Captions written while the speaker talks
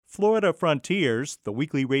Florida Frontiers, the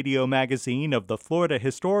weekly radio magazine of the Florida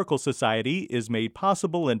Historical Society, is made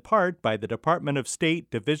possible in part by the Department of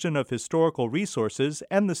State Division of Historical Resources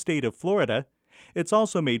and the state of Florida. It's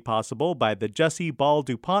also made possible by the Jesse Ball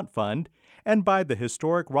DuPont Fund and by the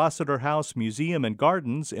historic Rossiter House Museum and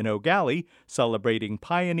Gardens in Eau Gallie, celebrating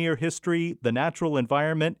pioneer history, the natural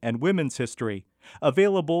environment, and women's history.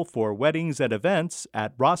 Available for weddings and events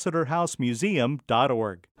at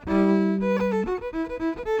rossiterhousemuseum.org.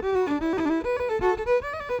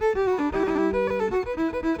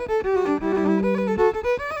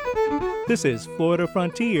 This is Florida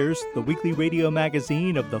Frontiers, the weekly radio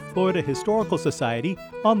magazine of the Florida Historical Society,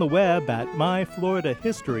 on the web at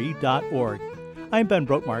myfloridahistory.org. I'm Ben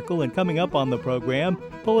Brotmarkle, and coming up on the program,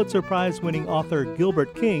 Pulitzer Prize-winning author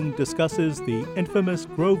Gilbert King discusses the infamous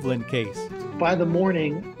Groveland case. By the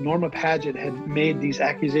morning, Norma Paget had made these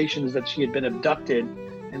accusations that she had been abducted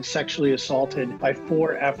and sexually assaulted by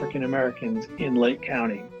 4 African Americans in Lake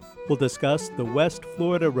County. We'll discuss the West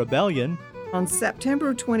Florida Rebellion. On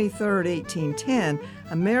September 23, 1810,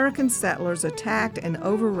 American settlers attacked and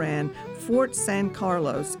overran Fort San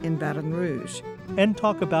Carlos in Baton Rouge. And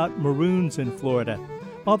talk about Maroons in Florida.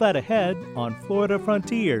 All that ahead on Florida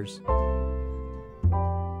Frontiers.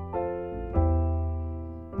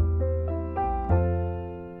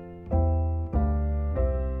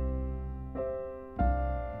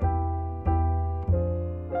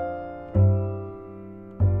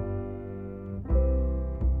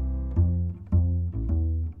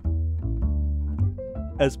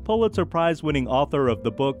 As Pulitzer Prize-winning author of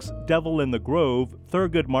the books Devil in the Grove,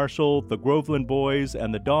 Thurgood Marshall, The Groveland Boys,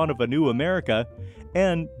 and The Dawn of a New America,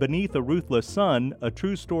 and Beneath a Ruthless Sun, a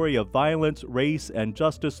true story of violence, race, and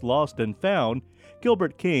justice lost and found,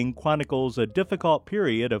 Gilbert King chronicles a difficult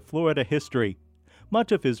period of Florida history.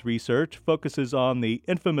 Much of his research focuses on the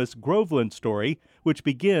infamous Groveland story, which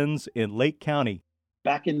begins in Lake County.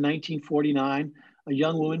 Back in 1949, a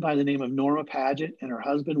young woman by the name of Norma Paget and her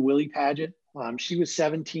husband, Willie Paget, she was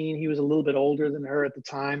 17. He was a little bit older than her at the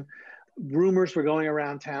time. Rumors were going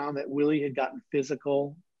around town that Willie had gotten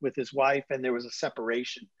physical with his wife and there was a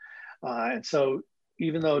separation. And so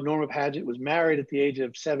even though Norma Paget was married at the age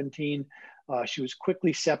of 17, she was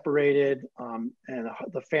quickly separated, and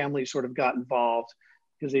the family sort of got involved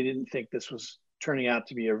because they didn't think this was turning out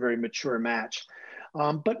to be a very mature match.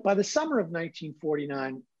 But by the summer of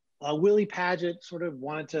 1949, Willie Paget sort of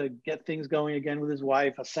wanted to get things going again with his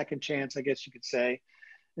wife, a second chance, I guess you could say.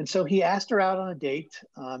 And so he asked her out on a date,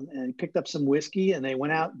 and he picked up some whiskey, and they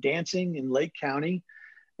went out dancing in Lake County.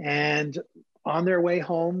 And on their way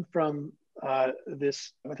home from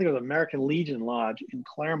this, I think it was American Legion Lodge in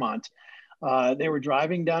Claremont, they were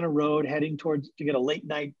driving down a road heading towards to get a late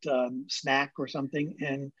night snack or something.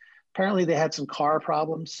 And apparently they had some car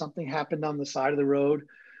problems. Something happened on the side of the road.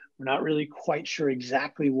 We're not really quite sure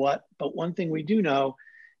exactly what, but one thing we do know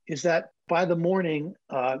is that by the morning,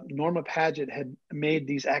 Norma Paget had made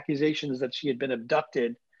these accusations that she had been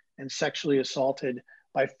abducted and sexually assaulted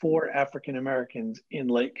by 4 African Americans in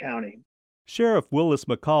Lake County. Sheriff Willis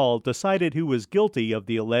McCall decided who was guilty of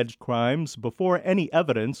the alleged crimes before any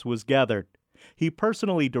evidence was gathered. He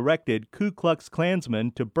personally directed Ku Klux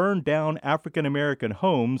Klansmen to burn down African American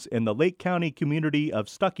homes in the Lake County community of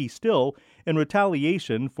Stuckey Still in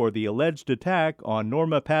retaliation for the alleged attack on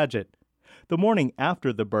Norma Paget. The morning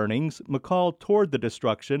after the burnings, McCall toured the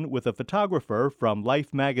destruction with a photographer from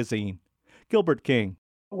Life magazine. Gilbert King.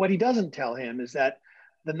 What he doesn't tell him is that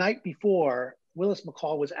the night before, Willis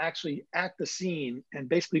McCall was actually at the scene and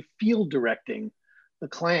basically field directing the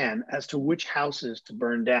Klan as to which houses to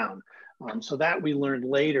burn down. So that we learned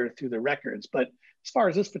later through the records. But as far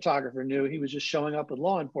as this photographer knew, he was just showing up with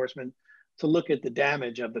law enforcement to look at the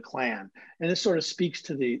damage of the Klan. And this sort of speaks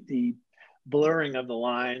to the blurring of the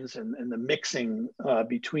lines and the mixing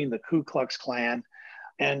between the Ku Klux Klan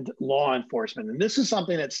and law enforcement. And this is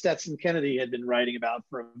something that Stetson Kennedy had been writing about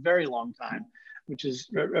for a very long time, which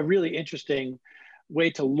is a really interesting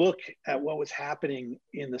way to look at what was happening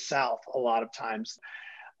in the South a lot of times.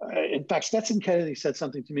 In fact, Stetson Kennedy said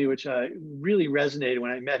something to me which really resonated when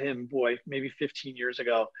I met him, maybe 15 years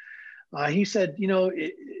ago. He said,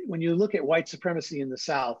 when you look at white supremacy in the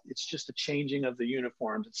South, it's just a changing of the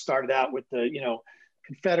uniforms. It started out with the,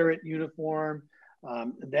 Confederate uniform.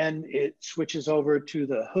 Then it switches over to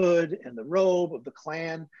the hood and the robe of the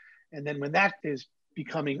Klan. And then when that is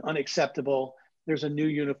becoming unacceptable, there's a new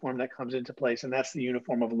uniform that comes into place, and that's the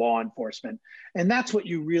uniform of law enforcement. And that's what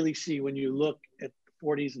you really see when you look at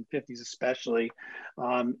 40s and 50s especially,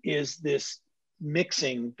 is this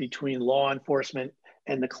mixing between law enforcement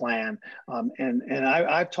and the Klan.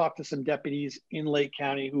 I've talked to some deputies in Lake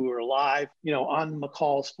County who were alive, on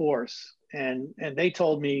McCall's force. And they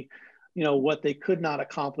told me, what they could not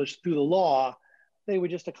accomplish through the law, they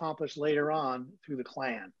would just accomplish later on through the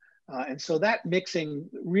Klan. And so that mixing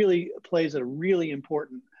really plays a really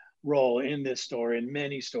important role in this story and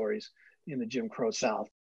many stories in the Jim Crow South.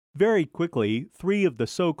 Very quickly, 3 of the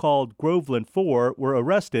so-called Groveland Four were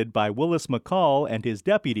arrested by Willis McCall and his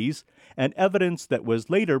deputies, and evidence that was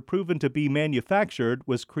later proven to be manufactured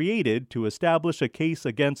was created to establish a case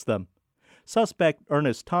against them. Suspect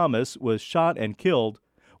Ernest Thomas was shot and killed.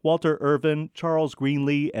 Walter Irvin, Charles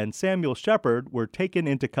Greenlee, and Samuel Shepard were taken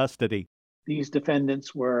into custody. These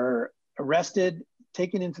defendants were arrested,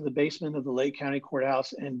 taken into the basement of the Lake County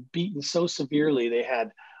Courthouse, and beaten so severely they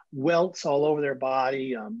had welts all over their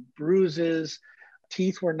body, bruises,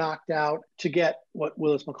 teeth were knocked out to get what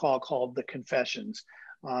Willis McCall called the confessions.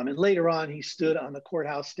 And later on, he stood on the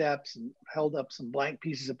courthouse steps and held up some blank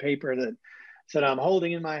pieces of paper that said, "I'm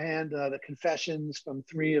holding in my hand the confessions from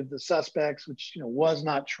 3 of the suspects," which was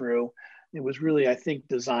not true. It was really, I think,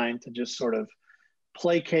 designed to just sort of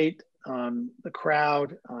placate the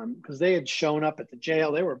crowd because they had shown up at the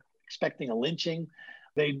jail. They were expecting a lynching.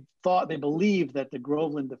 They believed that the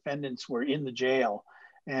Groveland defendants were in the jail.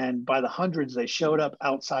 And by the hundreds, they showed up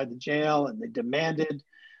outside the jail and they demanded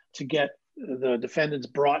to get the defendants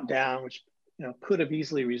brought down, which could have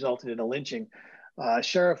easily resulted in a lynching.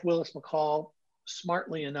 Sheriff Willis McCall,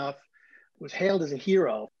 smartly enough, was hailed as a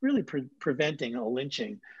hero, really preventing a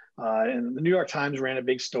lynching. And the New York Times ran a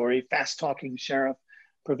big story, fast-talking sheriff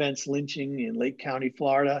prevents lynching in Lake County,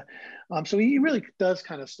 Florida. So he really does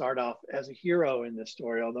kind of start off as a hero in this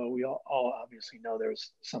story, although we all obviously know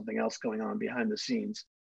there's something else going on behind the scenes.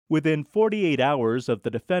 Within 48 hours of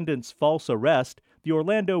the defendant's false arrest, the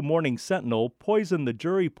Orlando Morning Sentinel poisoned the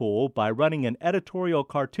jury pool by running an editorial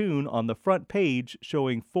cartoon on the front page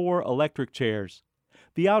showing 4 electric chairs.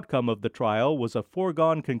 The outcome of the trial was a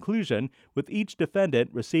foregone conclusion, with each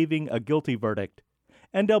defendant receiving a guilty verdict.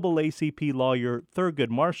 NAACP lawyer Thurgood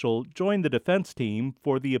Marshall joined the defense team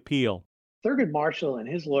for the appeal. Thurgood Marshall and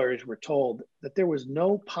his lawyers were told that there was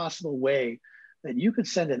no possible way that you could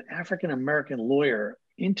send an African-American lawyer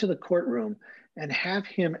into the courtroom and have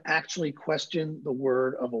him actually question the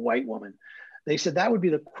word of a white woman. They said that would be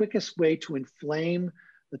the quickest way to inflame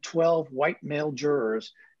the 12 white male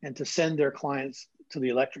jurors and to send their clients to the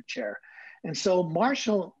electric chair. And so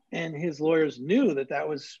Marshall and his lawyers knew that that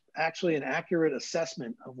was actually an accurate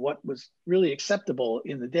assessment of what was really acceptable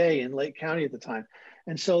in the day in Lake County at the time.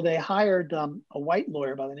 And so they hired a white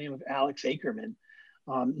lawyer by the name of Alex Akerman.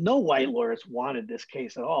 No white lawyers wanted this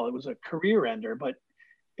case at all. It was a career ender, but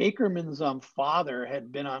Akerman's father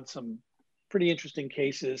had been on some pretty interesting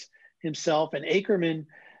cases himself, and Akerman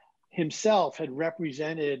himself had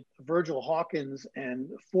represented Virgil Hawkins and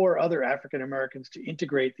 4 other African Americans to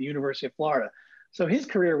integrate the University of Florida. So his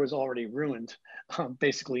career was already ruined,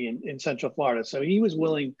 basically in Central Florida. So he was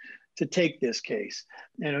willing to take this case.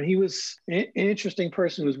 He was an interesting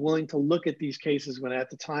person who was willing to look at these cases when at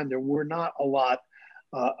the time there were not a lot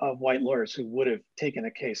of white lawyers who would have taken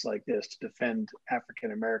a case like this to defend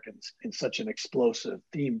African Americans in such an explosive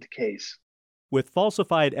themed case. With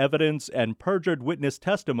falsified evidence and perjured witness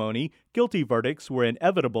testimony, guilty verdicts were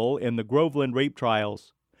inevitable in the Groveland rape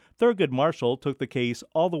trials. Thurgood Marshall took the case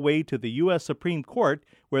all the way to the U.S. Supreme Court,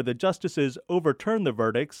 where the justices overturned the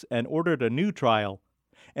verdicts and ordered a new trial.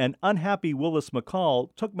 And unhappy Willis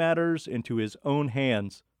McCall took matters into his own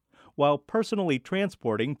hands. While personally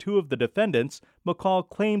transporting 2 of the defendants, McCall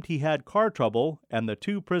claimed he had car trouble, and the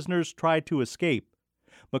 2 prisoners tried to escape.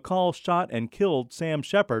 McCall shot and killed Sam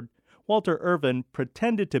Shepard. Walter Irvin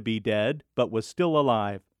pretended to be dead, but was still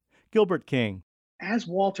alive. Gilbert King. As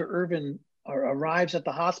Walter Irvin arrives at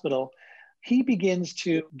the hospital, he begins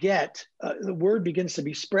to get, the word begins to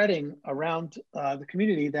be spreading around the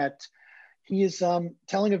community that he is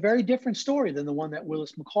telling a very different story than the one that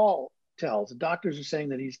Willis McCall tells. The doctors are saying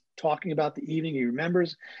that he's talking about the evening, he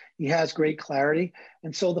remembers, he has great clarity.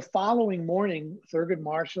 And so the following morning, Thurgood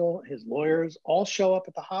Marshall, his lawyers, all show up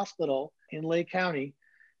at the hospital in Lake County.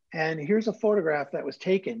 And here's a photograph that was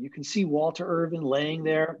taken. You can see Walter Irvin laying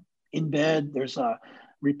there in bed. There's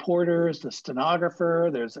reporters, the stenographer,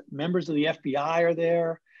 there's members of the FBI are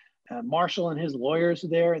there. Marshall and his lawyers are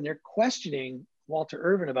there, and they're questioning Walter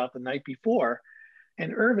Irvin about the night before.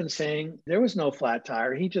 And Irvin saying there was no flat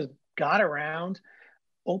tire. He just got around,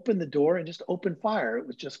 opened the door, and just opened fire. It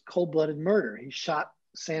was just cold-blooded murder. He shot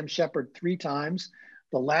Sam Shepard 3 times.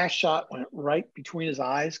 The last shot went right between his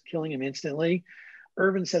eyes, killing him instantly.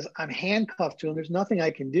 Irvin says, I'm handcuffed to him. There's nothing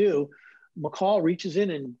I can do. McCall reaches in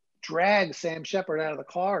and drags Sam Shepard out of the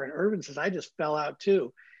car. And Irvin says, I just fell out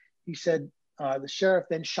too. He said the sheriff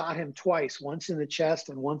then shot him twice, once in the chest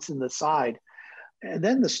and once in the side. And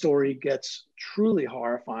then the story gets truly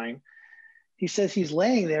horrifying. He says he's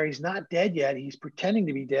laying there. He's not dead yet. He's pretending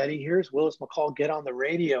to be dead. He hears Willis McCall get on the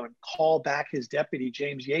radio and call back his deputy,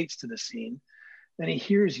 James Yates, to the scene. Then he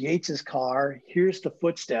hears Yates's car, hears the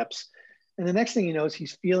footsteps. And the next thing he knows,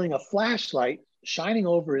 he's feeling a flashlight shining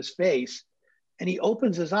over his face. And he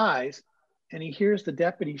opens his eyes and he hears the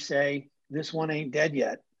deputy say, "This one ain't dead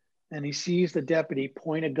yet." And he sees the deputy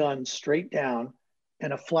point a gun straight down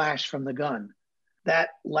and a flash from the gun. That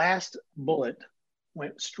last bullet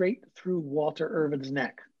went straight through Walter Irvin's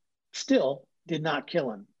neck. Still did not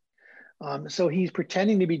kill him. So he's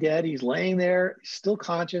pretending to be dead. He's laying there, still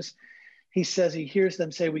conscious. He says he hears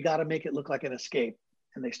them say, "We got to make it look like an escape."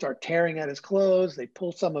 And they start tearing at his clothes. They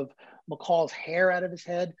pull some of McCall's hair out of his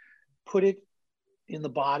head, put it in the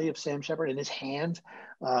body of Sam Shepard in his hand.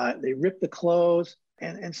 They rip the clothes.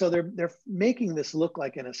 And so they're making this look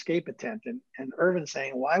like an escape attempt. And Irvin's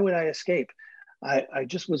saying, "Why would I escape? I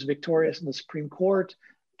just was victorious in the Supreme Court.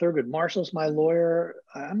 Thurgood Marshall's my lawyer.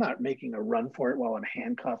 I'm not making a run for it while I'm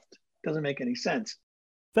handcuffed. Doesn't make any sense."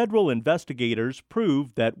 Federal investigators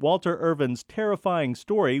proved that Walter Irvin's terrifying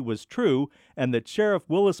story was true and that Sheriff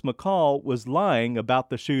Willis McCall was lying about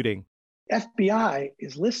the shooting. FBI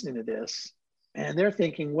is listening to this, and they're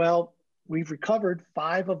thinking, well, we've recovered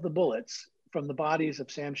 5 of the bullets from the bodies of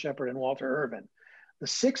Sam Shepard and Walter Irvin. The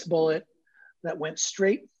 6th bullet that went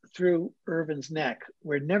straight through Irvin's neck,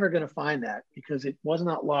 we're never going to find that because it was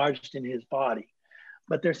not lodged in his body.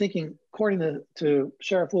 But they're thinking, according to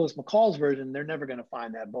Sheriff Willis McCall's version, they're never going to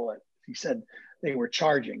find that bullet. He said they were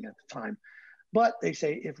charging at the time. But they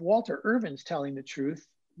say, if Walter Irvin's telling the truth,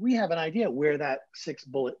 we have an idea where that 6th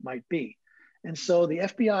bullet might be. And so the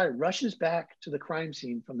FBI rushes back to the crime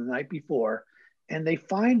scene from the night before, and they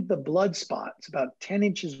find the blood spot. It's about 10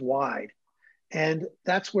 inches wide. And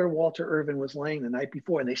that's where Walter Irvin was laying the night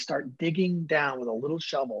before. And they start digging down with a little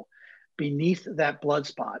shovel beneath that blood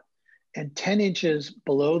spot. And 10 inches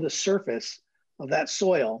below the surface of that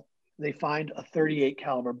soil, they find a .38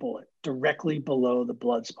 caliber bullet directly below the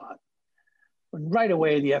blood spot. And right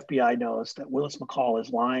away, the FBI knows that Willis McCall is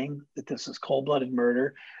lying, that this is cold-blooded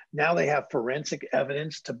murder. Now they have forensic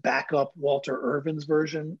evidence to back up Walter Irvin's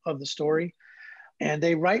version of the story. And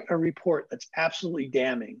they write a report that's absolutely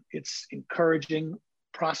damning. It's encouraging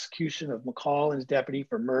prosecution of McCall and his deputy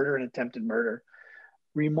for murder and attempted murder.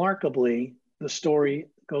 Remarkably, the story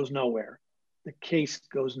goes nowhere. The case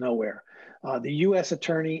goes nowhere. The U.S.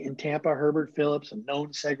 attorney in Tampa, Herbert Phillips, a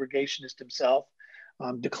known segregationist himself,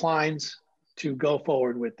 declines to go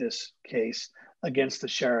forward with this case against the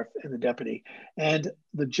sheriff and the deputy. And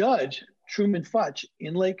the judge, Truman Futch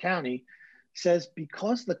in Lake County, says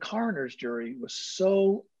because the coroner's jury was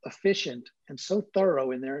so efficient and so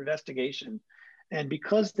thorough in their investigation, and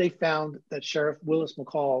because they found that Sheriff Willis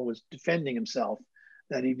McCall was defending himself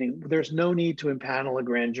that evening, there's no need to impanel a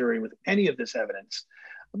grand jury with any of this evidence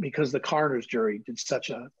because the coroner's jury did such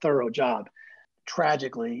a thorough job.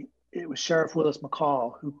 Tragically, it was Sheriff Willis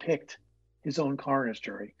McCall who picked his own coroner's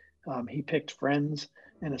jury. He picked friends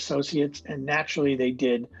and associates, and naturally they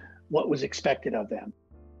did what was expected of them.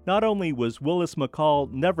 Not only was Willis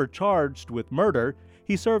McCall never charged with murder,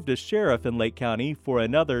 he served as sheriff in Lake County for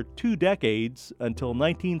another 2 decades until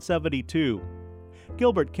 1972.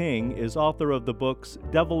 Gilbert King is author of the books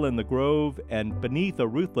Devil in the Grove and Beneath a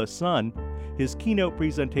Ruthless Sun. His keynote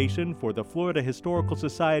presentation for the Florida Historical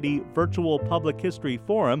Society Virtual Public History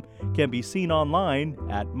Forum can be seen online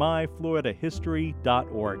at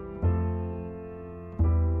myfloridahistory.org.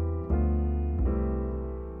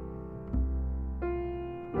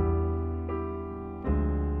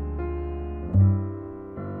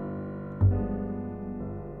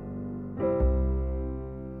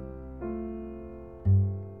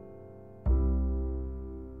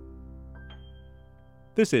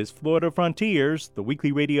 This is Florida Frontiers, the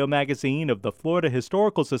weekly radio magazine of the Florida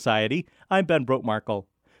Historical Society. I'm Ben Brotemarkle.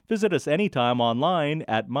 Visit us anytime online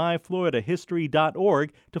at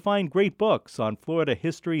myfloridahistory.org to find great books on Florida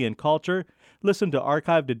history and culture, listen to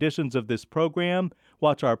archived editions of this program,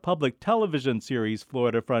 watch our public television series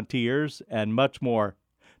Florida Frontiers, and much more.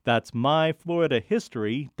 That's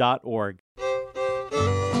myfloridahistory.org.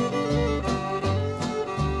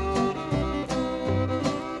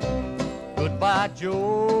 Goodbye,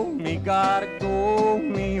 Joe, me gotta go,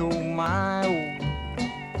 me oh my oh.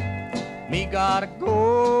 Me gotta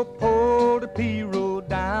go, pull the P-road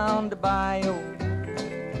down the bayou.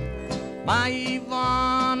 My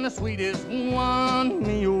Yvonne, the sweetest one,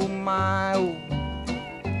 me oh my oh.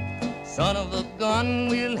 Son of a gun,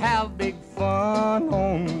 we'll have big fun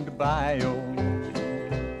on the bayou.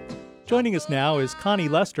 Joining us now is Connie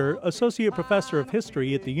Lester, Associate Professor of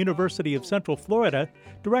History at the University of Central Florida,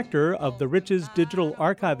 Director of the Riches Digital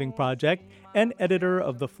Archiving Project, and editor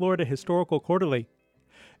of the Florida Historical Quarterly.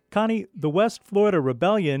 Connie, the West Florida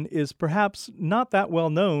Rebellion is perhaps not that well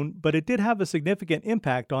known, but it did have a significant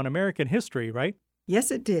impact on American history, right?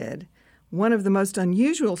 Yes, it did. One of the most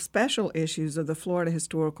unusual special issues of the Florida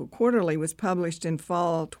Historical Quarterly was published in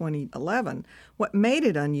fall 2011. What made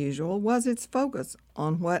it unusual was its focus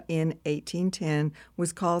on what in 1810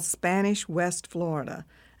 was called Spanish West Florida,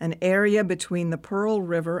 an area between the Pearl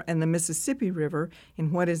River and the Mississippi River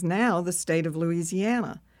in what is now the state of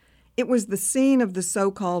Louisiana. It was the scene of the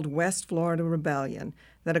so-called West Florida Rebellion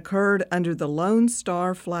that occurred under the Lone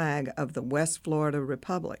Star flag of the West Florida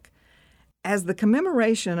Republic. As the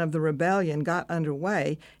commemoration of the rebellion got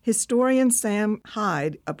underway, historian Sam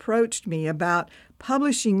Hyde approached me about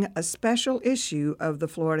publishing a special issue of the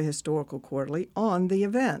Florida Historical Quarterly on the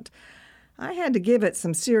event. I had to give it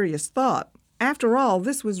some serious thought. After all,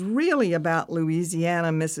 this was really about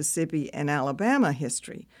Louisiana, Mississippi, and Alabama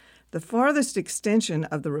history. The farthest extension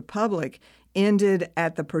of the Republic ended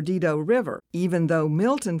at the Perdido River, even though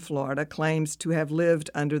Milton, Florida, claims to have lived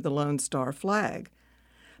under the Lone Star flag.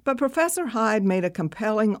 But Professor Hyde made a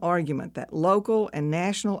compelling argument that local and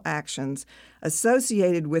national actions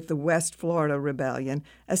associated with the West Florida Rebellion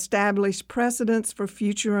established precedents for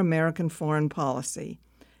future American foreign policy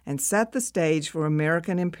and set the stage for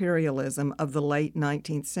American imperialism of the late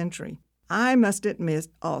 19th century. I must admit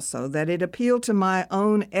also that it appealed to my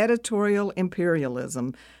own editorial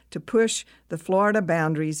imperialism to push the Florida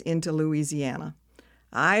boundaries into Louisiana.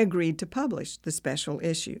 I agreed to publish the special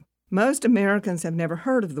issue. Most Americans have never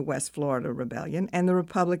heard of the West Florida Rebellion and the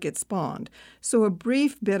republic it spawned, so a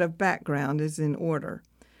brief bit of background is in order.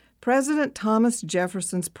 President Thomas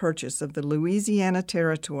Jefferson's purchase of the Louisiana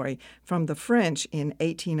Territory from the French in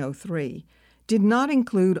 1803 did not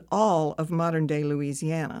include all of modern-day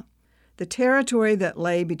Louisiana. The territory that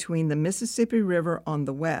lay between the Mississippi River on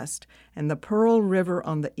the west and the Pearl River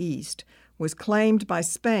on the east was claimed by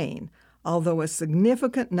Spain, although a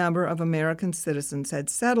significant number of American citizens had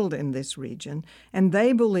settled in this region, and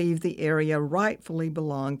they believed the area rightfully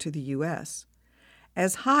belonged to the U.S.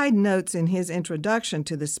 As Hyde notes in his introduction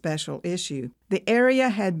to the special issue, the area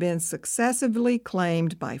had been successively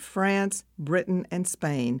claimed by France, Britain, and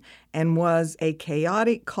Spain, and was a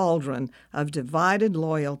chaotic cauldron of divided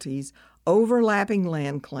loyalties, overlapping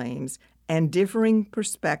land claims, and differing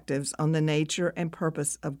perspectives on the nature and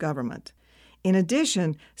purpose of government. In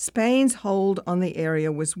addition, Spain's hold on the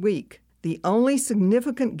area was weak. The only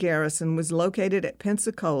significant garrison was located at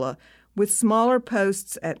Pensacola, with smaller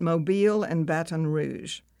posts at Mobile and Baton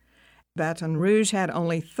Rouge. Baton Rouge had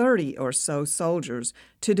only 30 or so soldiers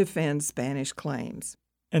to defend Spanish claims.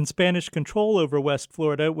 And Spanish control over West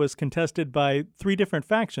Florida was contested by 3 different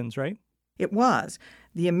factions, right? It was.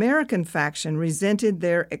 The American faction resented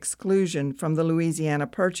their exclusion from the Louisiana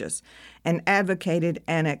Purchase and advocated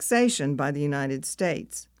annexation by the United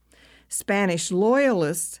States. Spanish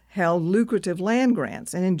loyalists held lucrative land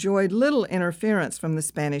grants and enjoyed little interference from the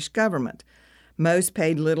Spanish government. Most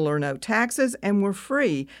paid little or no taxes and were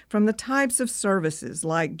free from the types of services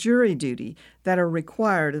like jury duty that are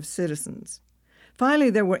required of citizens. Finally,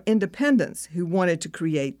 there were independents who wanted to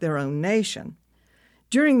create their own nation.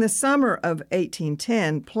 During the summer of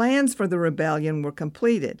 1810, plans for the rebellion were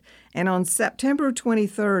completed, and on September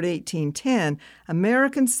 23, 1810,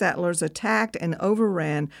 American settlers attacked and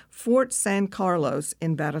overran Fort San Carlos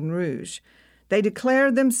in Baton Rouge. They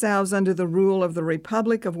declared themselves under the rule of the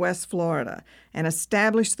Republic of West Florida and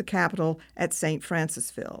established the capital at St.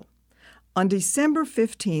 Francisville. On December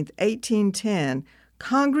 15, 1810,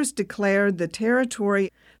 Congress declared the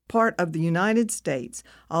territory part of the United States,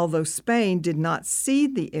 although Spain did not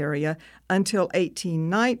cede the area until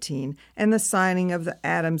 1819 and the signing of the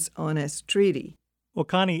Adams-Onis Treaty. Well,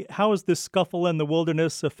 Connie, how is this scuffle in the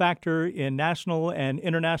wilderness a factor in national and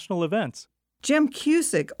international events? Jim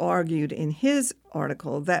Cusick argued in his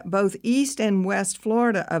article that both East and West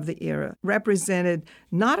Florida of the era represented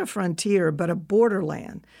not a frontier but a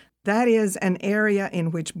borderland. That is, an area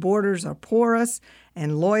in which borders are porous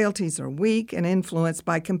and loyalties are weak and influenced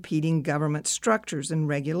by competing government structures and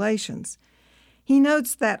regulations. He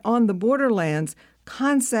notes that on the borderlands,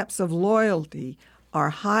 concepts of loyalty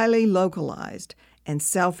are highly localized, and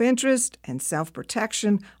self-interest and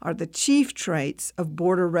self-protection are the chief traits of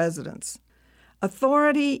border residents.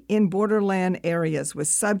 Authority in borderland areas was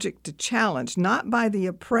subject to challenge not by the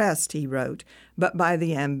oppressed, he wrote, but by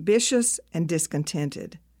the ambitious and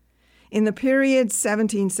discontented. In the period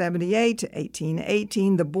 1778 to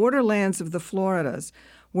 1818, the borderlands of the Floridas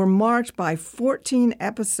were marked by 14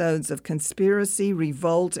 episodes of conspiracy,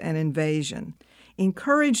 revolt, and invasion.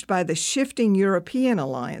 Encouraged by the shifting European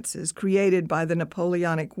alliances created by the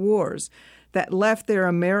Napoleonic Wars that left their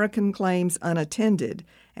American claims unattended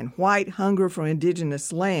and white hunger for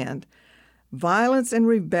indigenous land, violence and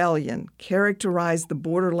rebellion characterized the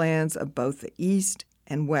borderlands of both the East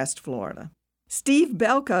and West Florida. Steve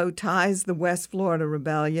Belko ties the West Florida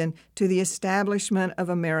Rebellion to the establishment of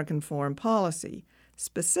American foreign policy,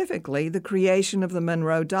 specifically the creation of the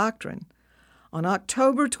Monroe Doctrine. On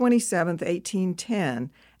October 27, 1810,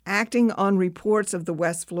 acting on reports of the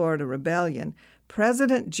West Florida Rebellion,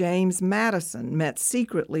 President James Madison met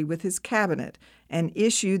secretly with his cabinet and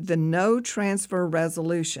issued the No Transfer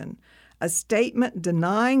Resolution, a statement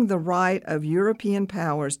denying the right of European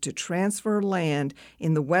powers to transfer land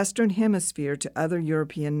in the Western Hemisphere to other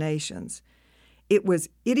European nations. It was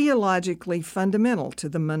ideologically fundamental to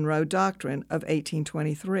the Monroe Doctrine of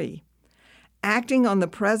 1823. Acting on the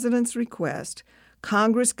president's request,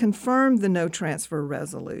 Congress confirmed the No Transfer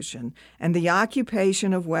Resolution and the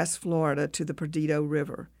occupation of West Florida to the Perdido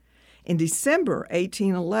River. In December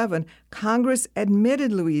 1811, Congress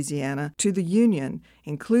admitted Louisiana to the Union,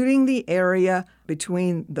 including the area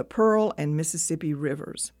between the Pearl and Mississippi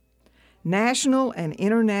rivers. National and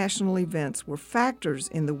international events were factors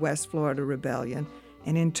in the West Florida Rebellion,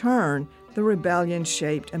 and in turn, the rebellion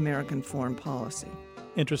shaped American foreign policy.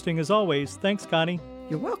 Interesting as always. Thanks, Connie.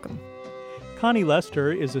 You're welcome. Connie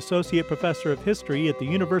Lester is Associate Professor of History at the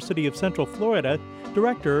University of Central Florida,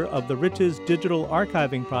 Director of the Riches Digital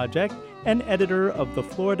Archiving Project, and Editor of the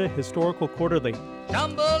Florida Historical Quarterly.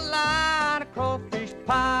 Jambalaya, crawfish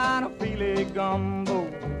pie, and a filet gumbo.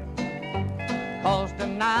 'Cause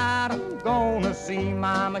tonight I'm gonna see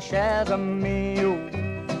Mama Shazamio.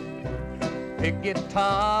 Pick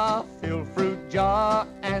guitar, fill fruit jar,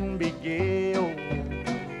 and be gay.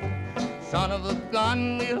 Son of a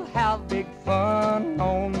gun, we'll have big fun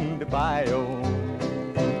on the bayou.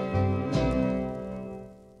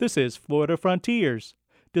 This is Florida Frontiers.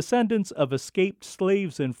 Descendants of escaped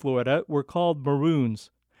slaves in Florida were called Maroons.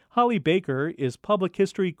 Holly Baker is Public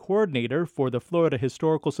History Coordinator for the Florida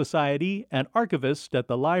Historical Society and archivist at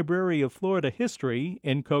the Library of Florida History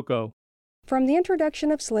in Cocoa. From the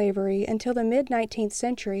introduction of slavery until the mid-19th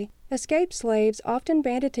century, escaped slaves often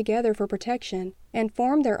banded together for protection and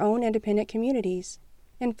formed their own independent communities.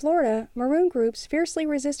 In Florida, Maroon groups fiercely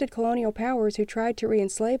resisted colonial powers who tried to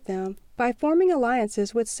re-enslave them by forming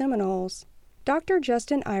alliances with Seminoles. Dr.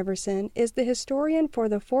 Justin Iverson is the historian for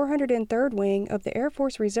the 403rd Wing of the Air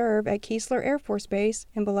Force Reserve at Keesler Air Force Base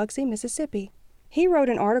in Biloxi, Mississippi. He wrote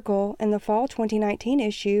an article in the fall 2019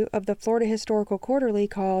 issue of the Florida Historical Quarterly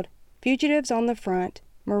called Fugitives on the Front,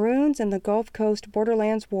 Maroons in the Gulf Coast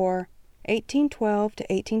Borderlands War, 1812 to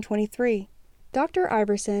 1823. Dr.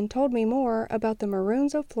 Iverson told me more about the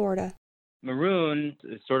Maroons of Florida. Maroon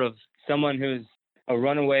is sort of someone who's a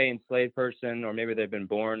runaway enslaved person, or maybe they've been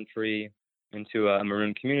born free into a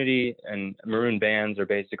Maroon community, and Maroon bands are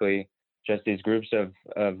basically just these groups of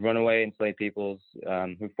runaway enslaved peoples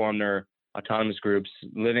who form their autonomous groups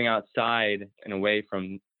living outside and away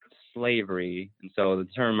from slavery. And so the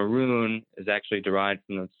term Maroon is actually derived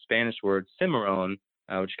from the Spanish word cimarron,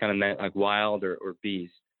 which kind of meant like wild or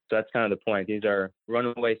beast. So that's kind of the point. These are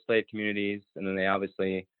runaway slave communities, and then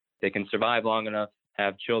they can survive long enough,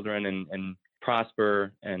 have children and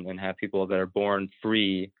prosper and have people that are born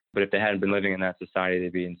free. But if they hadn't been living in that society,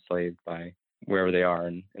 they'd be enslaved by wherever they are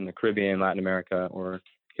in the Caribbean, Latin America, or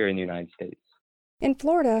here in the United States. In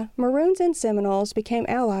Florida, Maroons and Seminoles became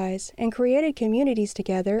allies and created communities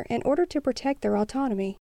together in order to protect their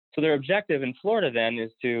autonomy. So their objective in Florida then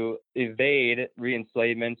is to evade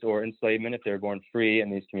re-enslavement or enslavement if they're born free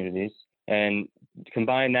in these communities, and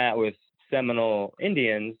combine that with Seminole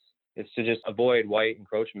Indians is to just avoid white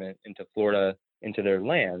encroachment into Florida, into their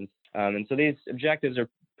lands. And so these objectives are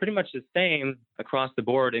pretty much the same across the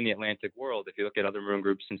board in the Atlantic world. If you look at other Maroon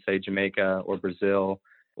groups in, say, Jamaica or Brazil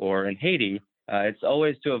or in Haiti, it's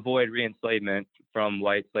always to avoid re-enslavement from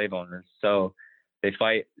white slave owners. So they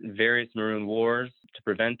fight various Maroon wars to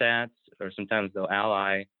prevent that, or sometimes they'll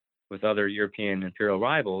ally with other European imperial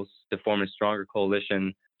rivals to form a stronger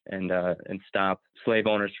coalition and stop slave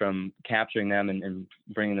owners from capturing them and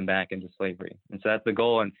bringing them back into slavery. And so that's the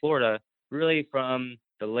goal in Florida, really from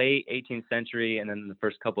the late 18th century and then the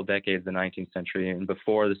first couple decades of the 19th century, and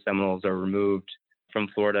before the Seminoles are removed from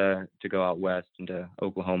Florida to go out west into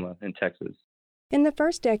Oklahoma and Texas. In the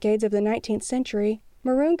first decades of the 19th century,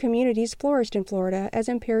 Maroon communities flourished in Florida as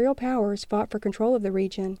imperial powers fought for control of the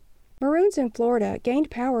region. Maroons in Florida gained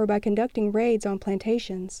power by conducting raids on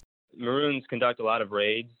plantations. Maroons conduct a lot of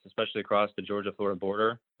raids, especially across the Georgia-Florida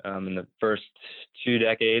border in the first 2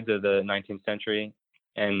 decades of the 19th century.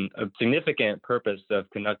 And a significant purpose of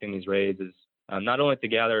conducting these raids is not only to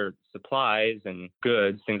gather supplies and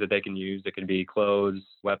goods, things that they can use, that could be clothes,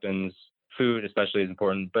 weapons, food especially is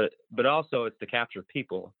important, but also it's to capture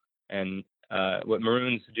people. And what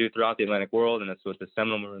Maroons do throughout the Atlantic world, and that's what the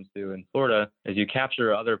Seminole Maroons do in Florida, is you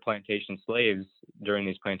capture other plantation slaves during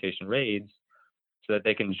these plantation raids so that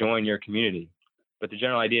they can join your community. But the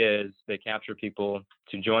general idea is they capture people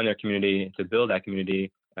to join their community, to build that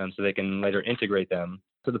community, so they can later integrate them.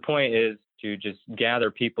 So the point is to just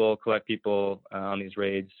gather people, collect people on these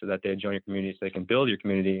raids so that they join your community, so they can build your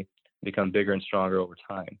community, become bigger and stronger over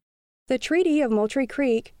time. The Treaty of Moultrie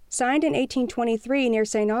Creek, signed in 1823 near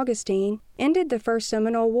St. Augustine, ended the First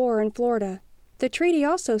Seminole War in Florida. The treaty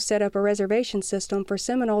also set up a reservation system for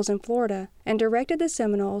Seminoles in Florida and directed the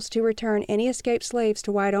Seminoles to return any escaped slaves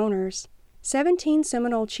to white owners. 17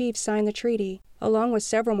 Seminole chiefs signed the treaty, along with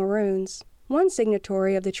several Maroons. One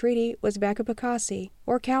signatory of the treaty was Bacupacassi,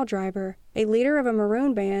 or Cow Driver, a leader of a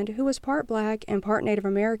Maroon band who was part black and part Native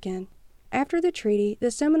American. After the treaty,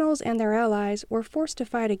 the Seminoles and their allies were forced to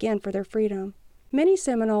fight again for their freedom. Many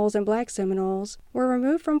Seminoles and black Seminoles were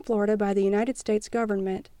removed from Florida by the United States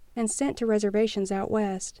government and sent to reservations out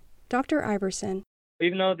west. Dr. Iverson.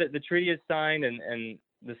 Even though the treaty is signed and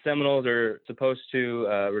the Seminoles are supposed to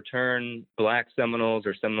return black Seminoles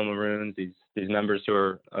or Seminole Maroons, these members who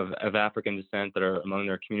are of African descent that are among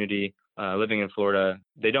their community living in Florida,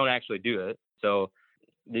 they don't actually do it. So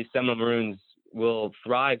these Seminole Maroons will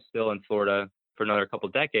thrive still in Florida for another couple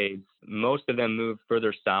decades. Most of them moved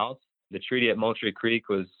further south. The treaty at Moultrie Creek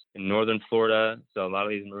was in northern Florida, so a lot of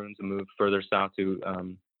these Maroons have moved further south to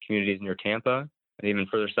communities near Tampa, and even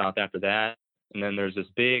further south after that. And then there's this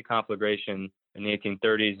big conflagration in the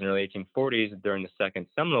 1830s and early 1840s during the Second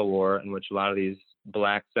Seminole War, in which a lot of these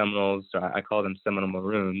black Seminoles, I call them Seminole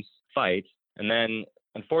Maroons, fight. And then,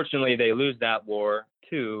 unfortunately, they lose that war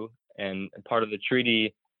too, and part of the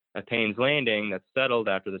treaty at Payne's Landing that's settled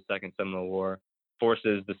after the Second Seminole War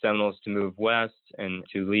forces the Seminoles to move west and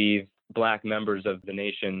to leave black members of the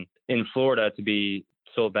nation in Florida to be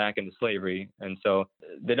sold back into slavery. And so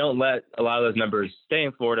they don't let a lot of those members stay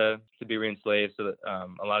in Florida to be re-enslaved. So that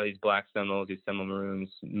a lot of these black Seminoles, these Seminole Maroons,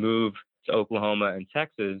 move to Oklahoma and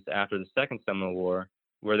Texas after the Second Seminole War,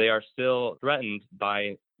 where they are still threatened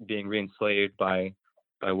by being re-enslaved by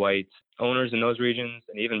white owners in those regions,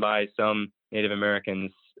 and even by some Native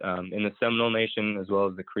Americans in the Seminole Nation, as well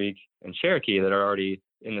as the Creek and Cherokee that are already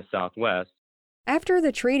in the Southwest. After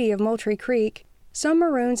the Treaty of Moultrie Creek, some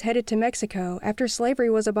Maroons headed to Mexico after slavery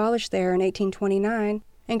was abolished there in 1829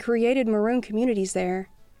 and created Maroon communities there.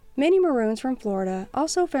 Many Maroons from Florida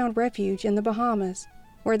also found refuge in the Bahamas,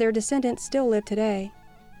 where their descendants still live today.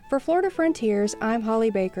 For Florida Frontiers, I'm Holly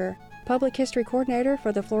Baker, Public History Coordinator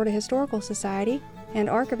for the Florida Historical Society and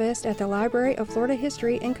Archivist at the Library of Florida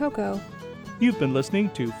History in Cocoa. You've been listening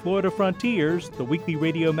to Florida Frontiers, the weekly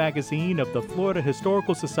radio magazine of the Florida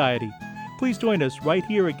Historical Society. Please join us right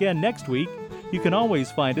here again next week. You can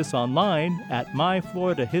always find us online at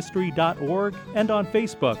myfloridahistory.org and on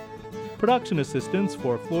Facebook. Production assistance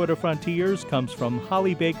for Florida Frontiers comes from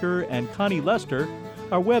Holly Baker and Connie Lester.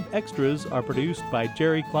 Our web extras are produced by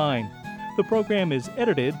Jerry Klein. The program is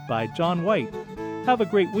edited by John White. Have a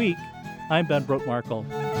great week. I'm Ben Brotmarkle.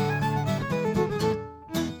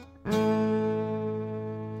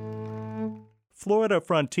 Florida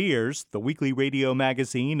Frontiers, the weekly radio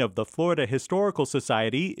magazine of the Florida Historical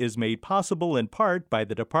Society, is made possible in part by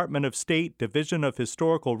the Department of State Division of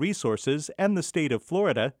Historical Resources and the state of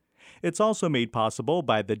Florida. It's also made possible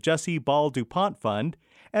by the Jesse Ball DuPont Fund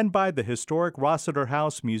and by the historic Rossiter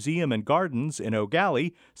House Museum and Gardens in Eau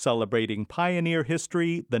Gallie, celebrating pioneer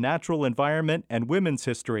history, the natural environment, and women's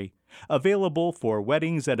history. Available for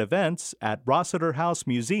weddings and events at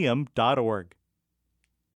rossiterhousemuseum.org.